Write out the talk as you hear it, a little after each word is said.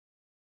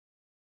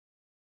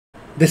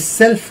the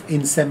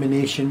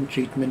self-insemination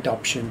treatment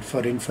option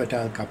for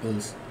infertile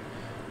couples.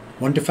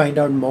 Want to find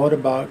out more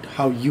about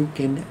how you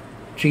can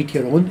treat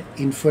your own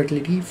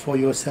infertility for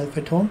yourself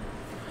at home?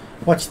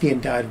 Watch the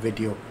entire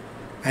video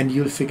and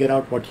you'll figure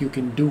out what you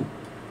can do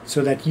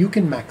so that you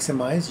can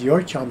maximize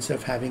your chance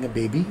of having a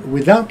baby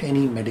without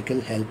any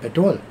medical help at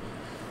all.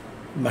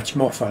 Much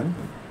more fun,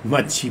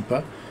 much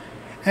cheaper,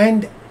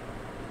 and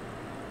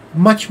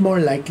much more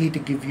likely to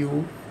give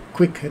you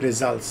quick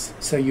results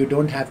so you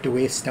don't have to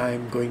waste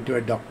time going to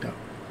a doctor.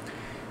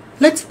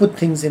 Let's put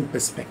things in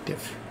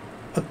perspective.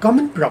 A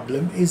common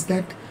problem is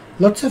that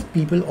lots of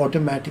people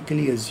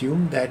automatically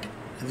assume that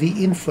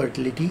the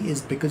infertility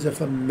is because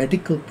of a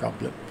medical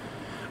problem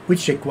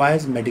which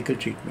requires medical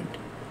treatment.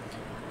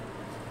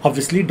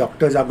 Obviously,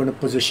 doctors are going to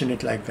position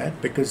it like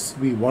that because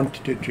we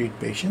want to treat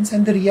patients,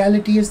 and the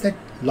reality is that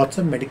lots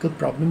of medical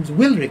problems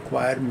will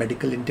require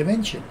medical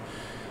intervention.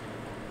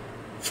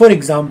 For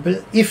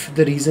example, if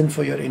the reason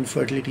for your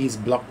infertility is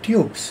blocked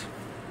tubes,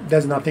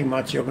 there's nothing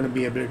much you're going to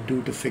be able to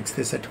do to fix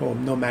this at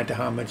home, no matter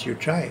how much you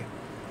try.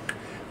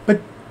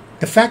 But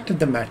the fact of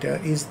the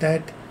matter is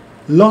that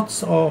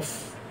lots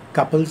of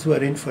couples who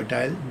are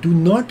infertile do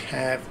not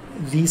have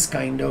these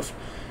kind of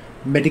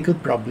medical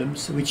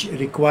problems which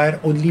require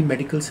only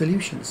medical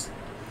solutions.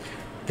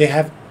 They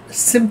have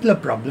simpler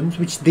problems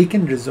which they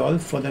can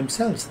resolve for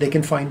themselves. They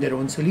can find their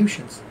own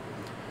solutions.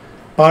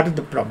 Part of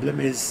the problem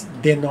is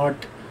they're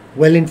not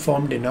well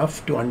informed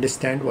enough to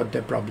understand what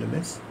their problem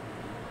is.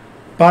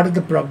 Part of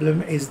the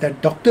problem is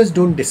that doctors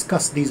don't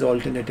discuss these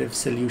alternative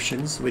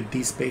solutions with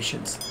these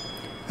patients.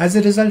 As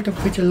a result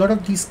of which, a lot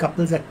of these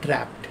couples are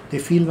trapped. They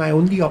feel my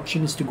only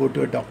option is to go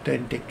to a doctor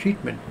and take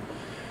treatment.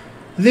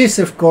 This,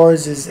 of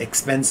course, is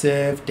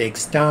expensive,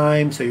 takes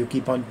time, so you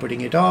keep on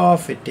putting it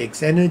off. It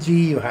takes energy,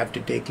 you have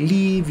to take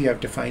leave, you have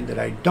to find the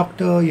right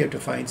doctor, you have to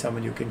find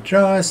someone you can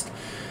trust.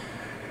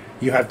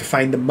 You have to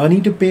find the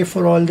money to pay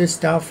for all this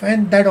stuff,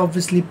 and that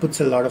obviously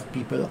puts a lot of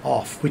people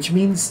off, which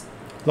means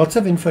lots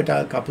of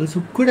infertile couples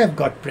who could have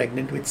got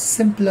pregnant with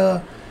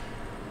simpler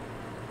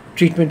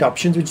treatment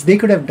options which they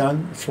could have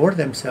done for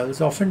themselves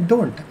often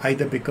don't,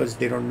 either because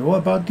they don't know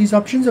about these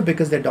options or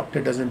because their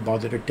doctor doesn't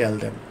bother to tell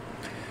them,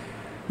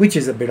 which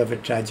is a bit of a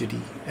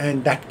tragedy,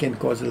 and that can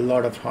cause a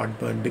lot of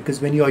heartburn because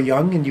when you're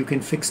young and you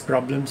can fix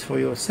problems for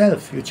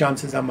yourself, your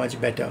chances are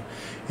much better.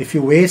 If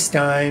you waste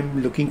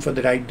time looking for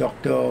the right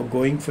doctor or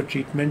going for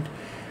treatment,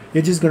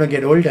 you're just going to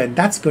get older, and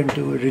that's going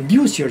to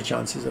reduce your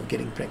chances of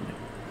getting pregnant.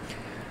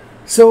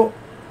 So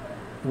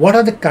what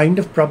are the kind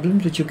of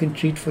problems which you can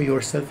treat for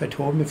yourself at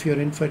home if you're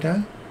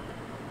infertile?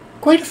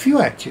 Quite a few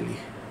actually.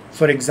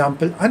 For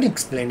example,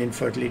 unexplained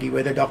infertility,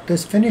 where the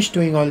doctors finished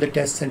doing all the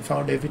tests and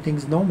found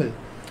everything's normal.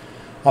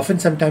 Often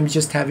sometimes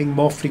just having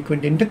more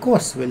frequent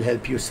intercourse will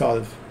help you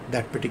solve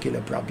that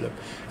particular problem.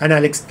 And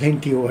I'll explain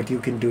to you what you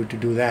can do to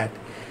do that.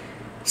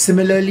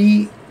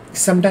 Similarly,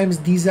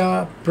 sometimes these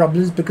are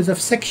problems because of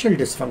sexual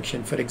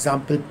dysfunction. For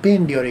example,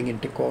 pain during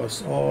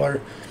intercourse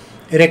or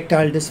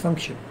erectile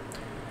dysfunction.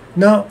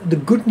 Now, the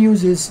good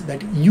news is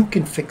that you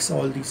can fix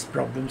all these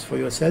problems for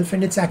yourself,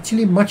 and it's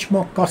actually much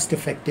more cost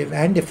effective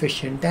and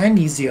efficient and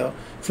easier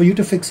for you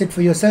to fix it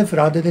for yourself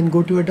rather than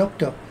go to a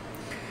doctor.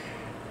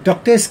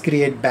 Doctors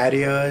create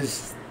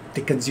barriers,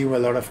 they consume a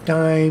lot of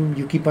time,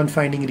 you keep on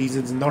finding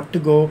reasons not to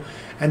go,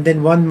 and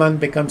then 1 month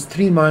becomes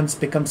 3 months,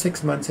 becomes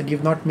 6 months, and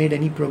you've not made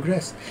any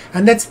progress.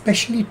 And that's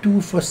especially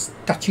true for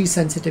touchy,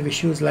 sensitive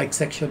issues like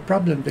sexual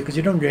problems, because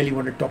you don't really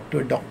want to talk to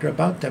a doctor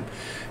about them.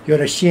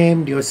 You're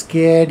ashamed, you're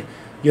scared,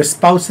 your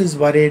spouse is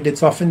worried,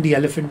 it's often the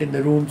elephant in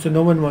the room, so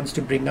no one wants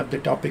to bring up the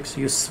topic,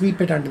 so you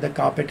sweep it under the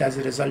carpet, as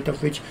a result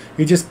of which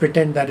you just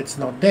pretend that it's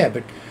not there.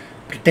 But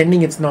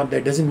pretending it's not there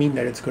doesn't mean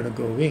that it's going to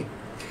go away.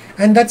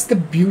 And that's the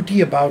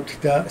beauty about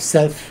the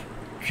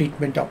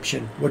self-treatment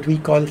option, what we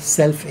call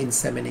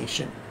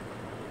self-insemination.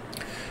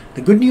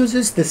 The good news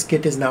is this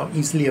kit is now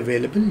easily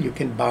available. You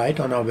can buy it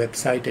on our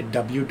website at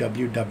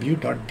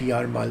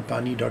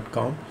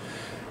www.drmalpani.com.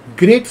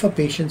 Great for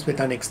patients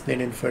with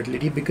unexplained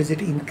infertility because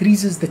it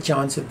increases the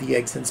chance of the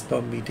eggs and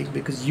sperm meeting,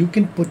 because you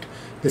can put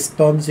the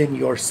sperms in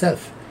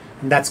yourself,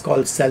 and that's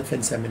called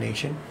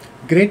self-insemination.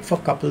 Great for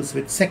couples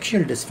with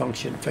sexual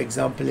dysfunction, for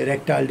example,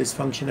 erectile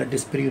dysfunction or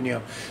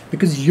dyspareunia,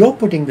 because you're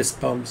putting the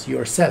sperms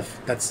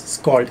yourself. That's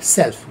called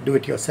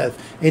do-it-yourself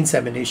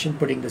insemination,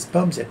 putting the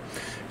sperms in.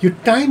 You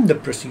time the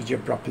procedure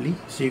properly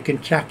so you can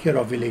track your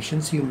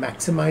ovulation, so you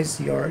maximize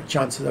your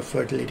chances of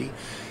fertility,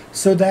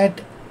 so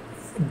that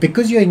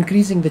because you're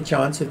increasing the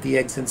chance of the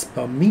eggs and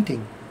sperm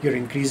meeting, you're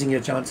increasing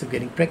your chance of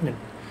getting pregnant.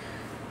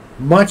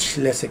 Much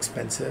less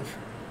expensive,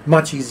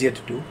 much easier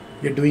to do.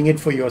 You're doing it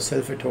for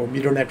yourself at home.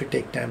 You don't have to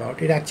take time out.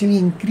 It actually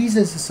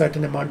increases a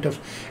certain amount of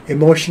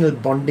emotional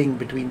bonding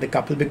between the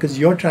couple because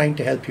you're trying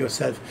to help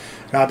yourself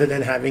rather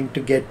than having to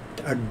get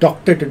a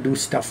doctor to do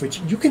stuff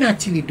which you can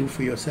actually do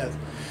for yourself.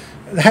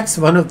 That's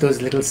one of those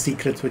little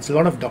secrets which a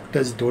lot of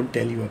doctors don't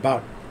tell you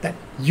about, that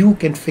you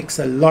can fix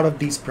a lot of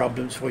these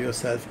problems for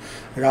yourself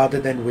rather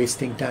than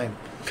wasting time.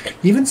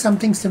 Even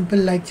something simple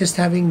like just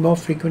having more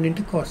frequent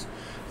intercourse.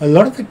 A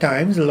lot of the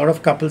times, a lot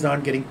of couples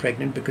aren't getting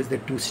pregnant because they're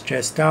too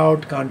stressed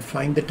out, can't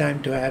find the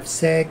time to have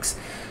sex.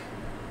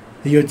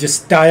 You're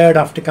just tired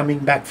after coming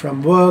back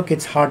from work.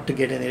 It's hard to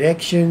get an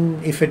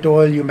erection. If at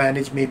all, you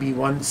manage maybe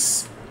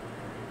once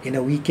in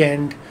a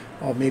weekend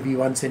or maybe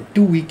once in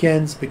 2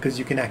 weekends because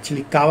you can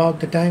actually carve out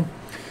the time.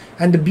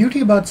 And the beauty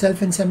about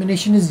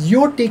self-insemination is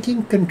you're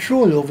taking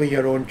control over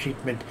your own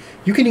treatment.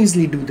 You can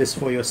easily do this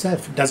for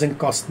yourself. It doesn't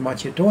cost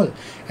much at all.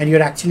 And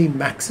you're actually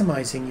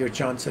maximizing your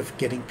chance of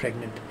getting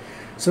pregnant.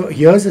 So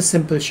here's a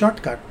simple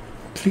shortcut.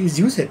 Please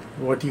use it.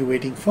 What are you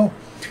waiting for?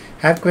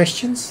 Have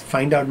questions?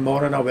 Find out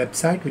more on our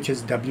website, which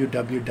is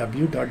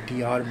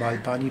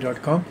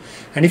www.drmalpani.com.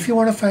 And if you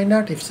want to find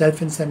out if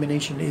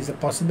self-insemination is a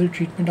possible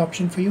treatment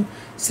option for you,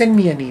 send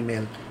me an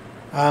email.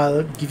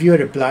 I'll give you a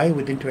reply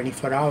within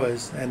 24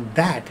 hours, and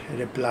that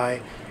reply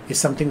is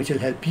something which will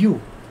help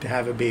you to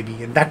have a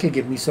baby, and that will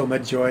give me so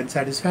much joy and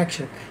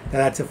satisfaction that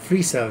that's a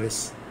free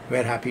service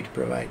we're happy to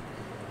provide.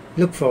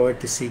 Look forward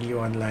to seeing you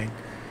online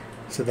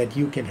so that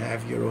you can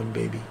have your own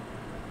baby.